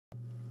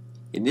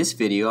In this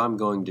video, I'm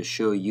going to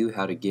show you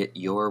how to get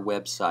your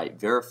website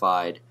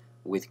verified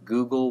with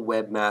Google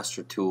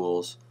Webmaster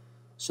Tools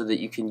so that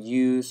you can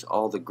use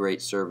all the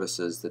great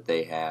services that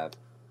they have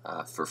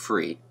for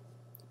free.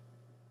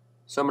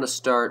 So I'm going to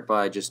start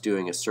by just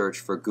doing a search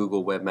for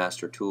Google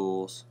Webmaster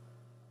Tools,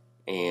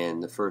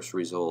 and the first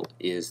result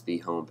is the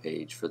home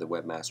page for the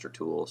Webmaster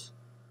Tools.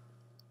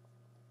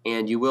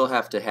 And you will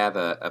have to have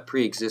a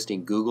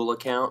pre-existing Google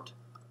account,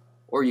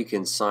 or you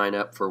can sign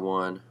up for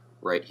one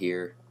right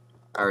here.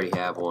 I already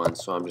have one,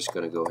 so I'm just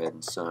going to go ahead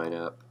and sign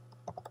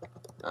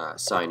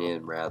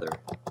in rather.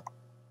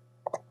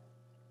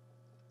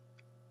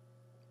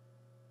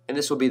 And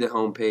this will be the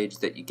home page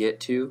that you get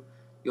to.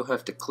 You'll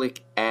have to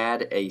click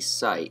Add a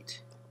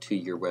Site to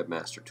your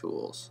Webmaster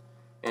Tools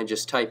and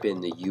just type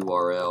in the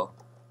URL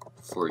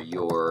for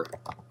your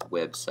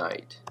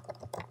website.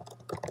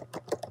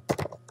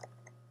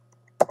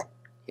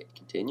 Hit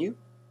Continue.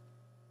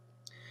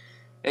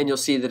 And you'll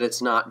see that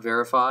it's not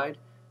verified,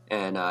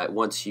 and it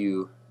wants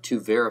you to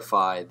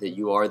verify that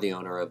you are the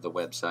owner of the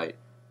website.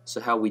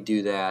 So how we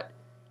do that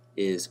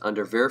is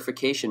under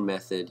verification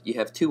method, you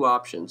have two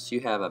options. You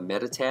have a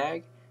meta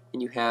tag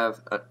and you have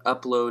an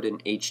upload an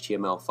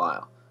HTML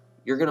file.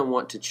 You're going to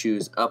want to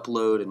choose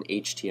upload an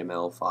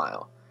HTML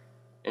file,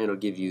 and it'll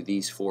give you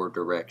these four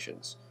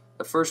directions.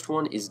 The first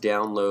one is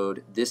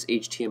download this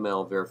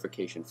HTML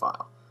verification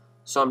file.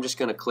 So I'm just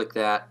going to click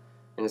that,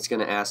 and it's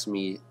going to ask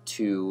me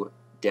to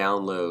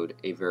download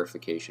a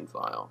verification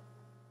file.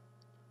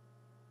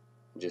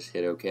 Just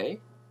hit OK.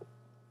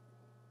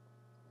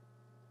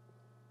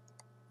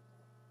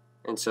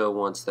 And so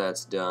once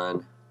that's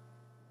done,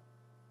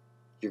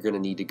 you're going to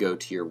need to go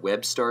to your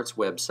WebStarts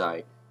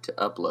website to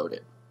upload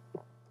it.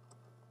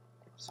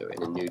 So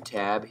in a new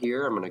tab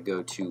here, I'm going to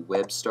go to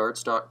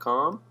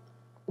webstarts.com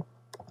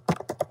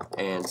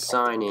and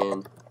sign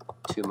in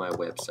to my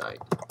website.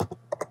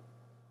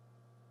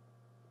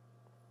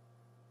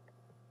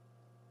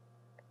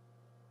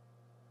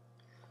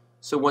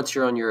 So once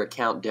you're on your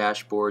account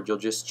dashboard, you'll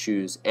just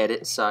choose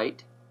Edit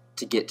Site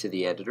to get to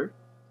the editor.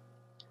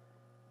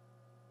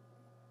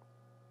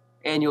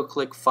 And you'll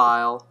click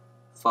File,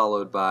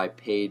 followed by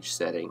Page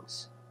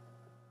Settings.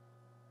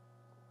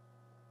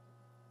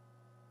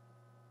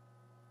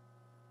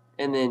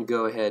 And then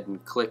go ahead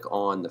and click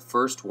on the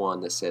first one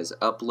that says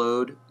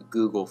Upload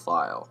Google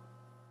File.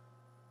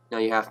 Now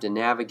you have to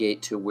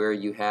navigate to where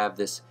you have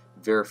this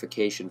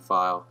verification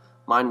file.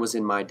 Mine was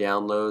in my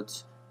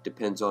downloads.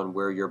 Depends on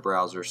where your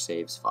browser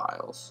saves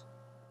files.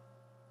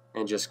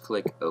 And just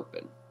click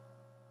Open.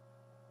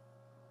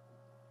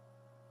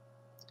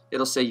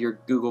 It'll say your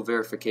Google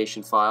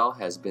verification file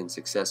has been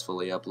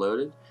successfully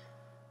uploaded,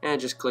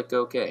 and just click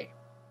OK.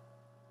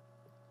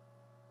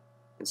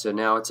 And so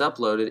now it's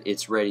uploaded,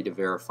 it's ready to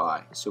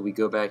verify. So we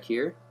go back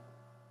here,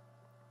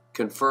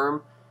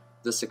 confirm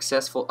the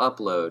successful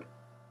upload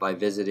by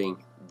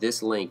visiting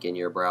this link in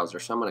your browser.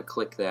 So I'm going to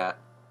click that.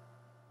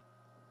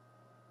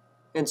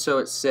 And so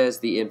it says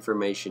the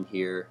information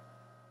here.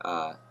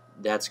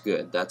 That's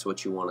good. That's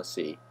what you want to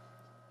see.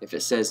 If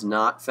it says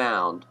not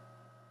found,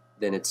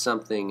 then it's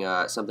something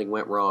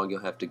went wrong.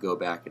 You'll have to go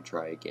back and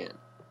try again.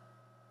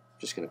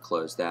 Just going to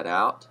close that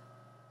out.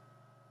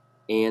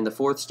 And the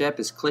fourth step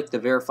is click the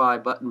verify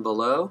button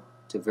below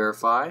to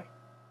verify.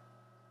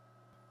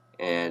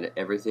 And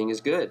everything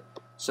is good.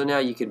 So now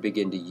you can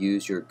begin to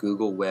use your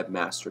Google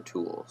Webmaster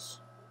Tools.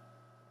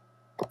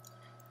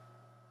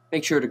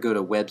 Make sure to go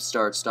to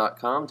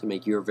webstarts.com to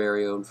make your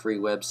very own free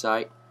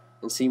website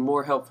and see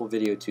more helpful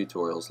video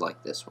tutorials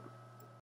like this one.